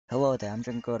Hello there, I'm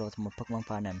GiantGrotle with my Pokemon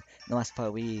partner. In the last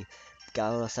part, we got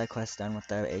a little side quest done with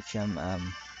our HM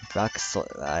rock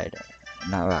slide,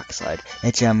 not rock slide,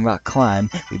 HM rock climb.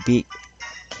 We beat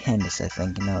Candace, I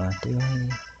think. No, did we?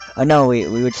 Oh no, we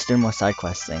were just doing more side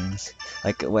quest things.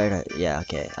 Like where to? Yeah,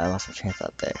 okay, I lost my train of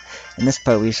thought there. In this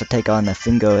part, we should take on the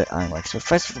Fingo Ironworks. So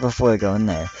first, before we go in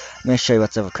there, I'm gonna show you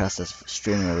what's over across this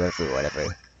stream or river or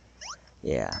whatever.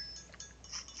 Yeah,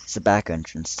 it's the back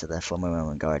entrance to the former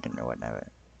Roman garden or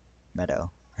whatever.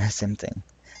 Meadow. Same thing.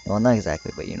 Well, not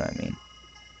exactly, but you know what I mean.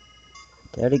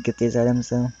 Did I already get these items,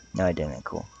 though? No, I didn't.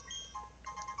 Cool.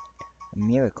 A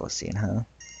miracle scene, huh?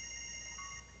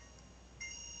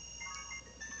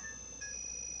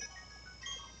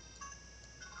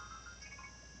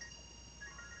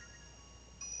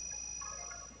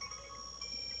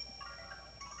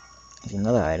 There's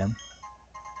another item.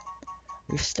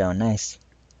 Reef stone, nice.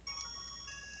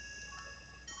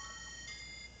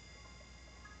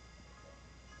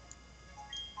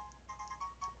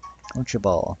 Ultra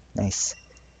ball, nice.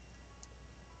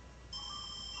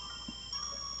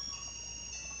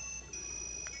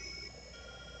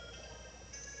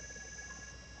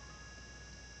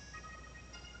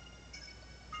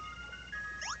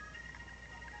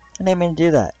 I didn't mean to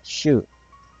do that. Shoot.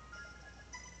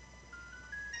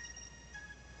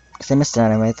 Because I missed an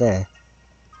item right there.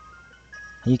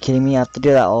 Are you kidding me? I have to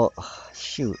do that all. Oh,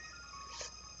 shoot.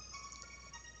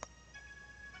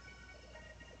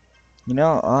 You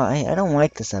know, I don't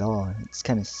like this at all. It's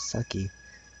kind of sucky.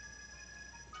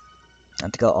 I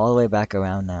have to go all the way back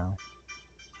around now.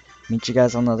 Meet you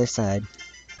guys on the other side.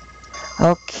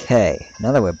 Okay,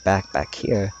 now that we're back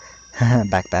here.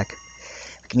 back.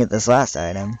 We can get this last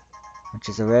item, which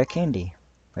is a rare candy.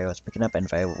 Very worth picking up and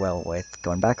very well worth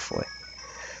going back for.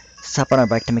 Let's hop on our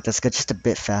bike to make this go just a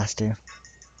bit faster.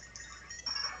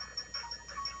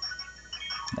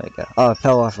 There we go. Oh, it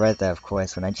fell off right there, of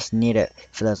course, when I just need it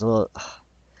for those little...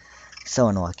 so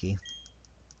unlucky.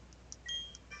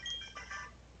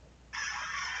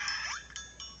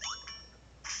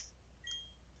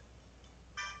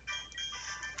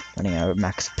 Running out of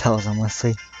max spells,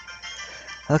 honestly.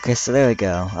 Okay, so there we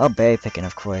go. Oh, berry picking,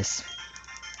 of course.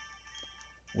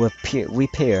 We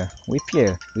pair.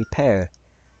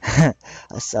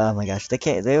 Oh my gosh,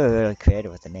 they were really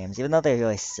creative with the names. Even though they're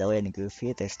really silly and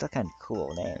goofy, they're still kind of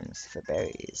cool names for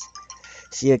berries.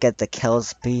 So you get the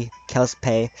Kelspe,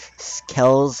 Kelspe.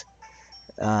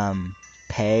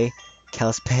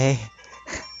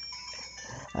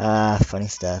 Funny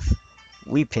stuff.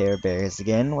 We pair berries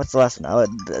again. What's the last one? Oh,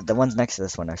 the ones next to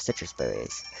this one are citrus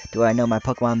berries. Do I know my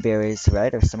Pokemon berries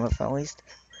right, or some of them at least?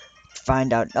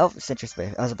 Find out. Oh, citrus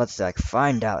berries. I was about to say, like,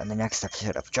 find out in the next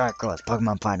episode of GiantGrotle's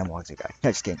Pokemon Platinum Walkthrough Guide. No,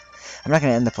 just kidding. I'm not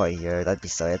gonna end the part here. That'd be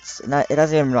silly. It's not. It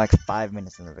doesn't even like 5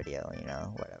 minutes in the video. You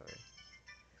know, whatever.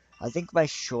 I think my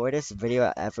shortest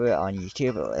video ever on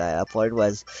YouTube that I uploaded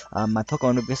was my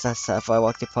Pokemon Rubius Sapphire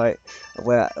walkthrough part,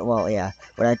 where, well, yeah,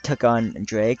 when I took on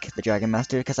Drake, the Dragon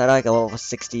Master, because I had like a level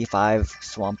 65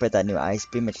 Swampert that knew Ice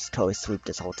Beam, it just totally swooped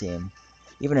his whole team.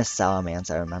 Even a Salamence,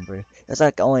 I remember. It was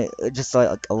like only, just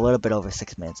like a little bit over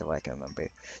 6 minutes of what I can remember.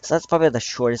 So that's probably the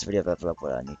shortest video I've ever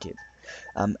uploaded on YouTube.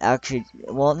 Actually,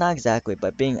 well, not exactly,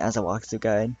 but being as a walkthrough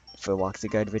guide, for a walkthrough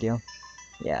guide video,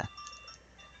 yeah.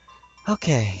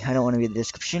 Okay, I don't want to read the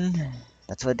description.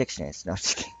 That's what a dictionary is. No, I'm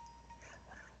just kidding.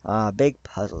 Big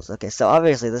puzzles. Okay, so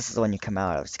obviously this is the one you come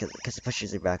out of, because it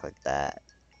pushes you back like that.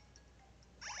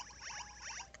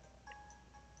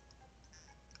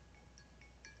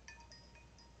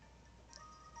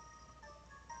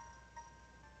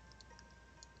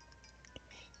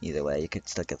 Either way, you could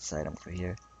still get this item for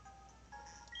here.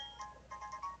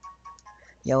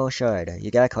 Yellow shard.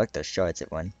 You gotta collect those shards,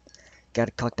 everyone. Gotta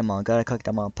collect them all.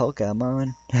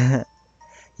 Pokemon.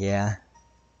 Yeah.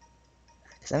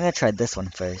 So I'm gonna try this one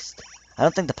first. I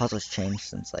don't think the puzzle's changed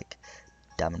since, like,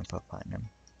 Diamond and Platinum.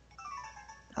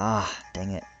 Ah,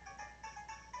 dang it.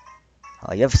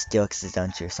 Oh, you have Steelixes,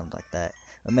 don't you, or something like that.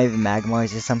 Or maybe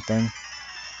Magmars or something.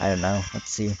 I don't know.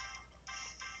 Let's see.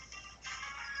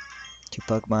 2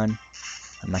 Pokemon.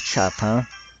 I'm a Chop, huh?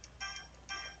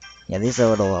 Yeah, these are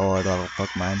little lower level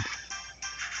Pokemon.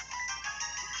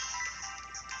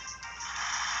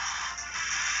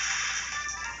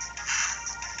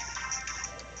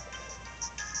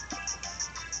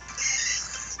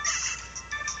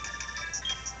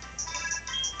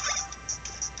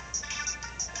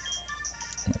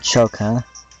 Choke, huh?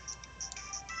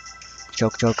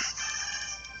 Choke.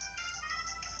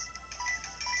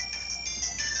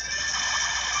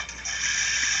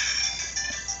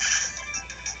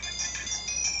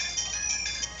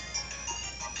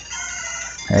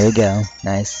 There you go.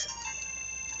 Nice.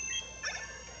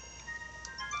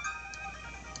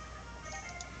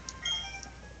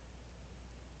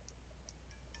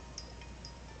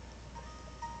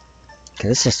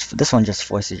 Cause this one just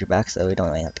forces you back, so we don't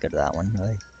really have to go to that one,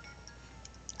 really.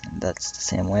 And that's the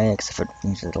same way, except for it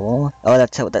brings you to the wall. Oh,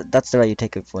 that's the route you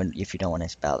take if you don't want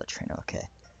to battle the trainer. Okay,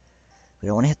 we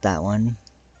don't want to hit that one.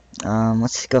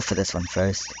 Let's go for this one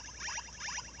first.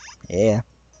 Yeah.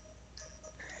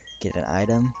 Get an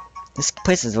item. This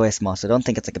place is really small, so don't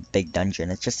think it's like a big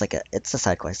dungeon. It's just like it's a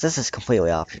side quest. This is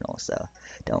completely optional, so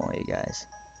don't worry, guys.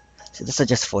 So this will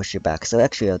just force you back. So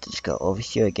actually, I'll just go over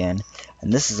here again,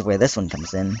 and this is where this one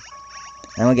comes in.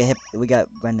 And we get hit. We got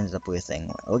run into the blue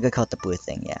thing. We're gonna call it the blue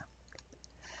thing, yeah.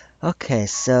 Okay,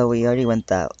 so we already went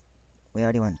that. We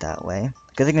already went that way.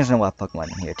 Good thing there's no wild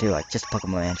Pokemon in here too, like just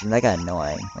Pokemon Mansion. That got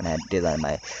annoying when I had to do that in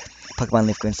my Pokemon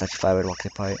Leaf Green /5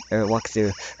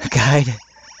 walkthrough guide.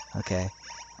 Okay,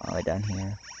 all the way down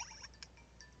here.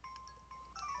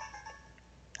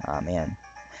 Aw, man.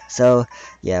 So,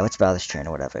 yeah, let's battle this train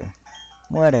or whatever.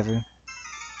 Whatever.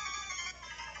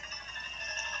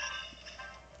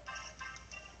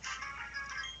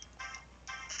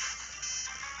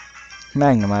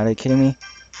 Magnum, are you kidding me?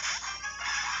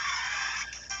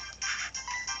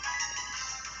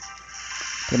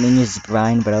 Didn't mean to use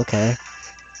brine, but okay.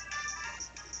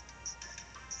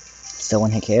 Still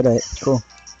one hit KO, but cool.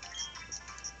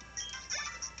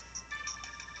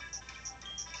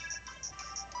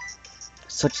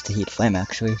 Switch to Heat Flame,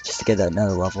 actually, just to get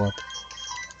another level up.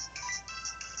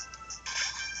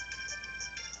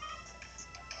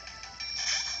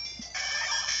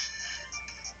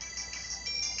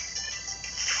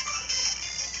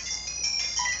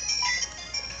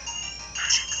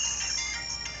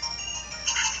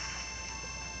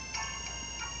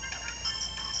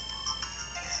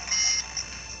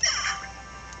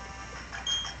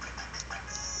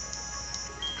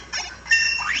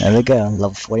 There we go,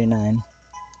 level 49.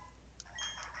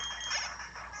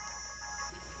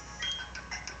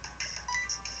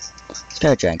 Let's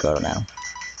go to GiantGrotle now.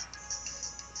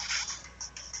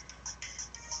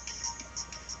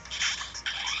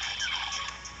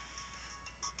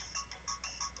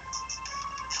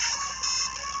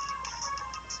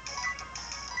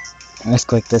 Let's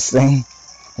click this thing.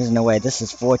 There's no way, this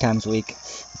is 4 times weak.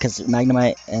 Because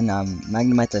Magnemite and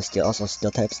Magnemite are also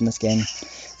steel types in this game.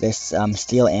 There's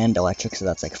steel and electric, so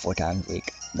that's like 4 times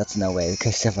weak. That's no way we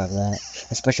could survive that.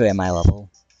 Especially at my level.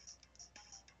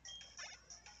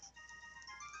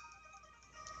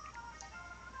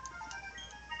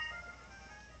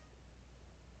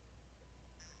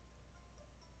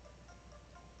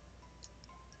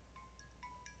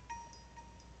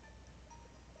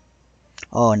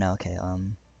 Oh no, okay, do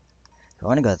I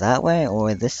wanna go that way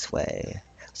or this way?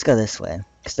 Let's go this way.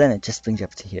 Cause then it just brings you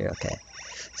up to here, okay.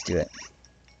 Let's do it.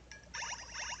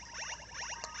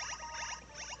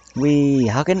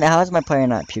 How is my player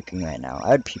not puking right now?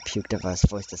 I would be puked if I was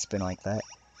forced to spin like that.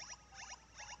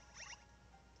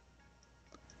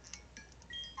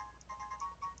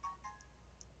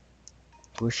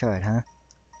 Blue shard, huh?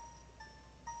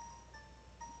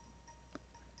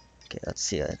 Okay, let's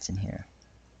see what's in here.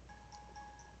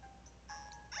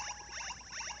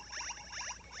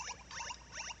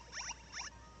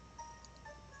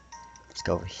 Let's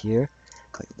go over here.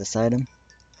 Click this item.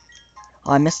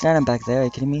 Oh, I missed an item back there. Are you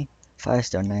kidding me?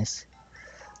 Firestone, nice.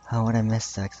 Oh, what I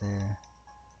missed back there.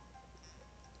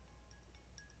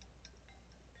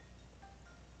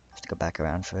 Have to go back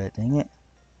around for it. Dang it.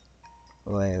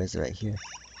 Oh, wait, it was right here.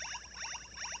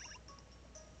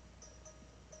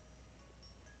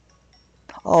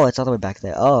 Oh, it's all the way back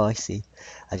there. Oh, I see.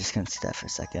 I just couldn't see that for a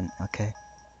second. Okay.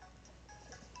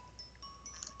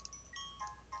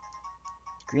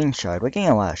 Green shard. We're getting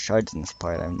a lot of shards in this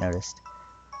part, I've noticed.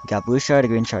 We got blue shard, a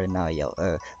green shard, and now a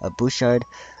yellow. A blue shard,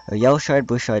 a yellow shard,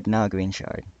 blue shard, now a green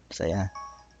shard. So yeah.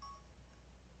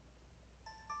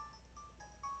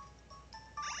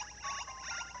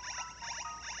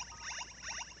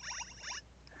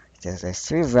 There's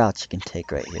 3 routes you can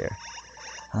take right here.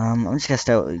 I'm just gonna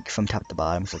start from top to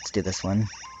bottom, so let's do this one.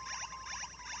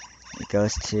 It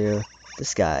goes to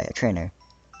this guy, a trainer.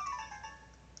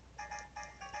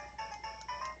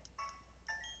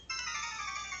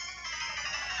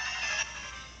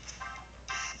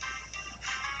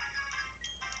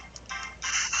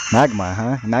 Magmar,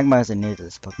 huh? Magmars are new to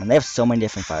this Pokemon. They have so many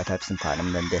different fire types in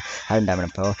Platinum than they had in Diamond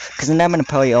and Pearl. Because in Diamond and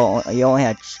Pearl, you only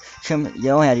had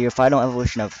your final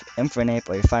evolution of Infernape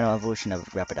or your final evolution of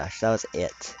Rapidash. That was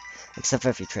it. Except for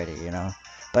if you traded, you know.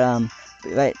 But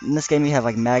right in this game, you have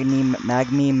like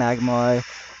Magmar,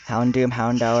 Houndoom,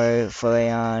 Houndour,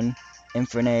 Flareon,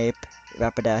 Infernape,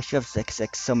 Rapidash. You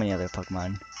have so many other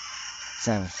Pokemon. It's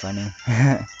not even funny.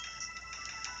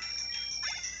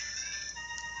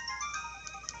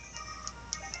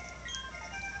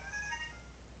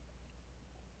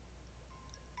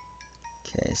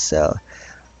 so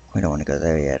we don't want to go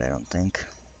there yet, I don't think.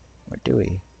 Or do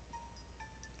we?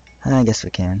 I guess we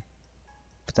can.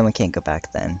 But then we can't go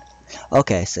back then.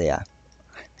 Okay, so yeah.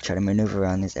 Try to maneuver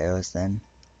around these arrows then.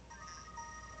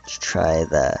 Let's try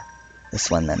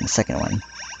this one then, the second one.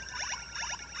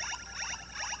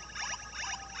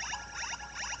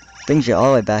 Brings you all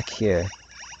the way back here.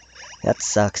 That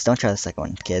sucks. Don't try the second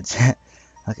one, kids.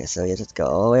 Okay, so yeah, just go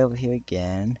all the way over here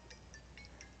again.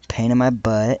 Pain in my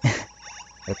butt.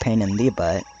 Or pain in the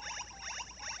butt.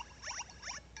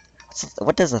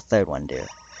 What does the third one do?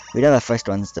 We know the first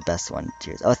one's the best one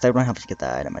to use. Oh, the third one helps you get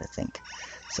that item, I think.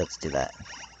 So let's do that.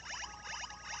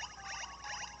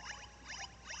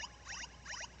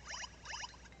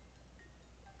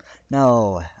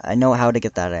 No, I know how to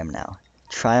get that item now.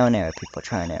 Trial and error, people.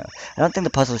 Trial and error. I don't think the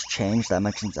puzzles changed that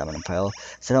much since Diamond and Pearl,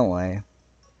 so don't worry.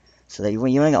 So that you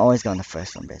only always go on the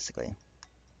first one, basically.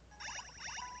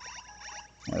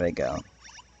 There we go.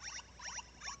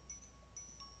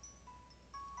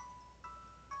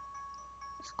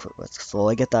 Let's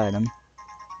slowly get the item.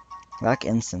 Rock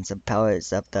Instance. It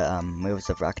powers up the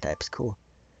moves of rock types. Cool.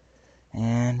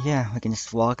 And yeah, we can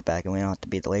just walk back and we don't have to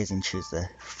be lazy and choose the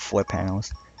 4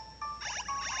 panels.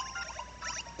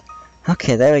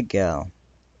 Okay, there we go.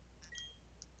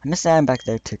 I missed the item back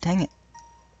there too. Dang it.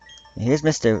 Here's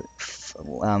Mr.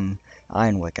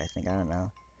 Ironwick, I think. I don't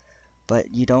know.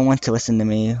 But you don't want to listen to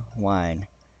me whine.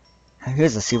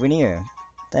 Here's a souvenir.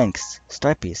 Thanks.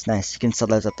 Star piece. Nice. You can sell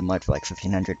those at the mud for like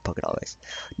 1,500 Poké Dollars.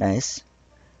 Nice.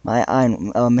 My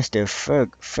iron. Oh, Mr.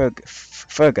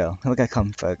 Fergo. We're gonna call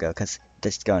him Fergo because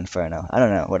just go Inferno. I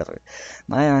don't know. Whatever.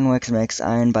 My Ironworks makes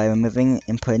iron by removing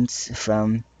inputs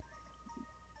from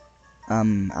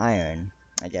iron.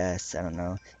 I guess. I don't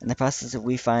know. In the process,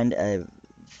 we find a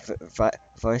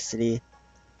varsity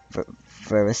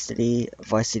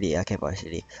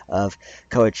of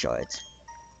code shards.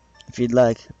 If you'd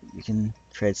like, you can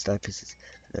trade star pieces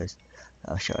for those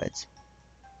shards.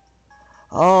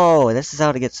 Oh, this is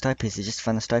how to get star pieces. Just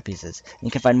find the star pieces. And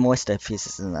you can find more star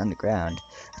pieces in the underground.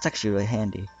 That's actually really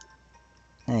handy.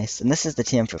 Nice. And this is the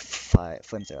TM35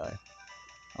 Flamethrower.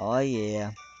 Oh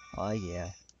yeah. Oh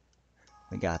yeah.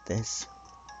 We got this.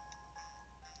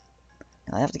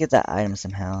 Now I have to get that item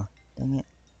somehow. Dang it.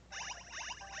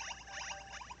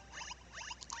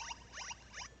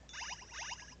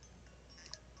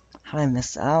 How am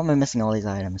I missing all these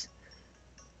items?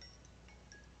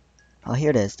 Oh, here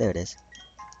it is. There it is.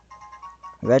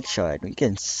 Red shard. We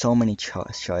get so many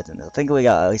shards in this. I think we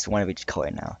got at least one of each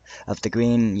color now. Of the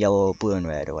green, yellow, blue, and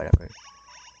red, or whatever.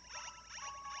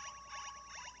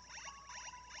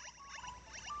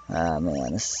 Ah,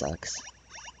 man, this sucks.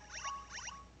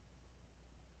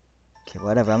 Okay,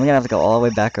 whatever. I'm gonna have to go all the way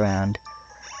back around.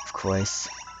 Of course.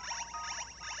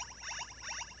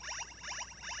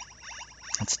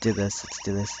 Let's do this. Let's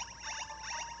do this.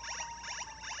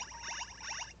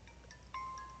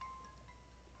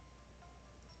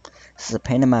 This is a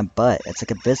pain in my butt. It's like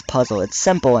a biz puzzle. It's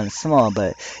simple and small,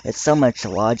 but it's so much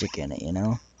logic in it, you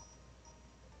know?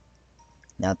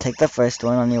 Now take the first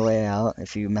one on your way out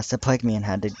if you messed up like me and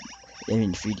had to,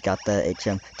 even if you got the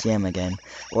TM again.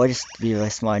 Or just be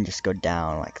really smart and just go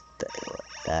down like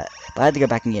that. But I had to go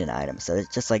back and get an item, so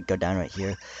it's just like go down right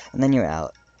here, and then you're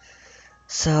out.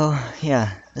 So,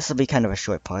 yeah, this will be kind of a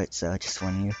short part, so I just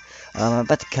warn you. I'm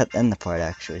about to end the part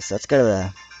actually, so let's go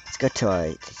to our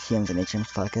TMs and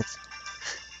HMs pockets.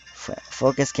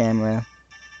 Focus camera.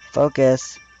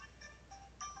 Focus.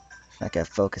 Not gonna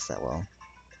focus that well.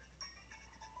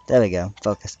 There we go,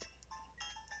 focused.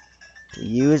 To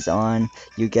use on,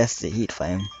 you guessed it, Heat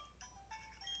Flame.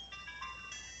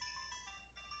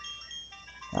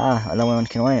 Ah, another one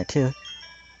can learn it too.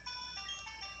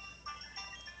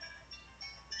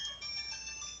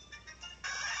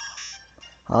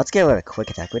 Oh, let's get rid of quick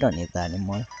attack. We don't need that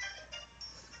anymore.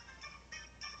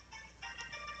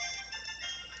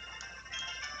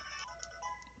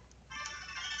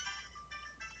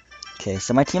 Okay,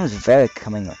 so my team is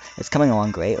it's coming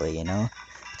along greatly, you know?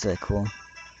 It's really cool.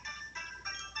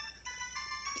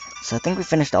 So I think we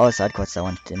finished all the side quests I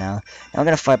wanted to now. Now I'm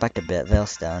gonna fly back to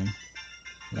Veilstone.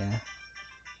 Yeah.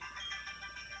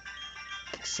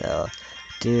 Okay, so,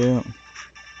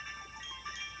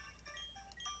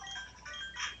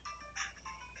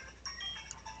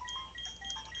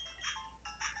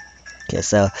 Okay,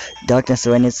 so Darkness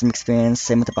Away needs some experience,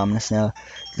 same with Abominous Snow.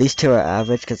 These two are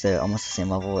average because they're almost the same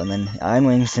level, and then Iron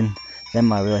Wings and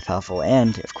them are really powerful,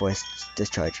 and of course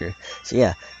Discharger. So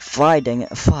yeah, fly, dang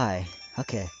it, fly.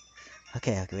 Okay,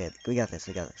 we got this,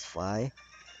 fly.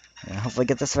 And hopefully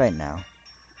get this right now.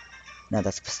 Now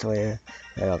that's Pistoia,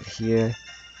 right over here.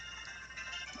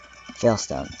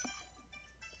 Veilstone.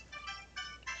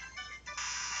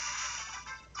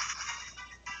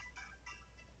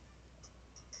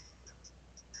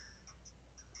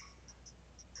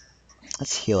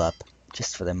 Let's heal up.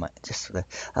 Just for the.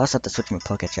 I also have to switch my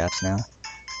Poké Traps now.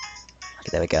 Okay,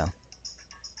 there we go.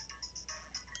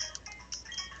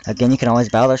 Again, you can always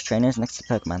battle those trainers next to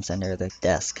Pokemon Center or the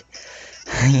desk.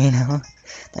 You know?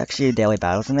 They're actually daily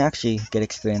battles, and they actually get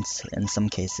experience in some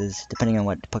cases, depending on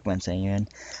what Pokemon Center you're in.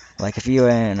 Like, if you were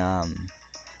in,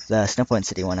 the Snowpoint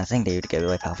City one, I think they would get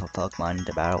really powerful Pokemon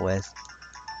to battle with.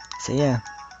 So, yeah.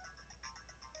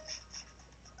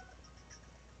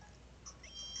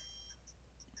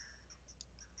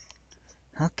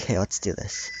 Okay, let's do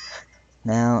this.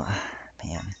 Now,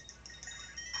 man.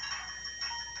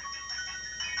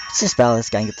 Let's just battle this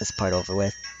guy and get this part over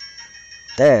with.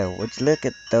 There, would you look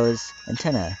at those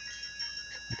antennae?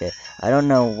 Okay, I don't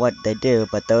know what they do,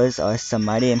 but those are some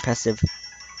mighty impressive.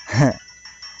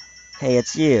 Hey,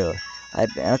 it's you.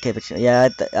 Okay, but yeah,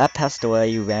 I passed away.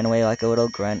 You ran away like a little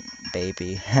grunt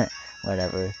baby.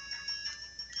 Whatever.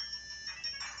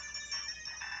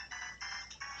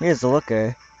 Here's the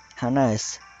looker. How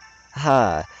nice.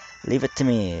 Ha! Leave it to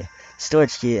me.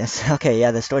 Storage key. Okay, yeah,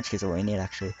 the storage key is what we need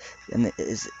actually. And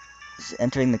is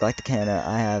entering the Galactic Canada.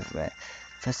 I have.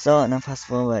 If I saw it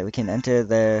impossible, but we can enter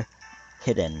there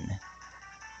hidden.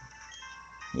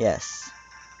 Yes.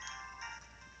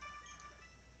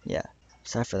 Yeah.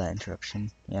 Sorry for that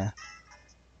interruption. Yeah.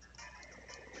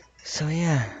 So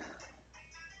yeah.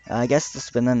 I guess this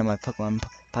has been the end of my Pokemon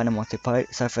Pine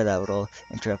multi-part. Sorry for that little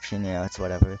interruption, you know, it's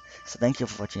whatever. So thank you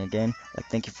for watching again. I'd like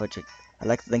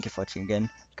to thank you for watching again.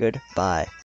 Goodbye.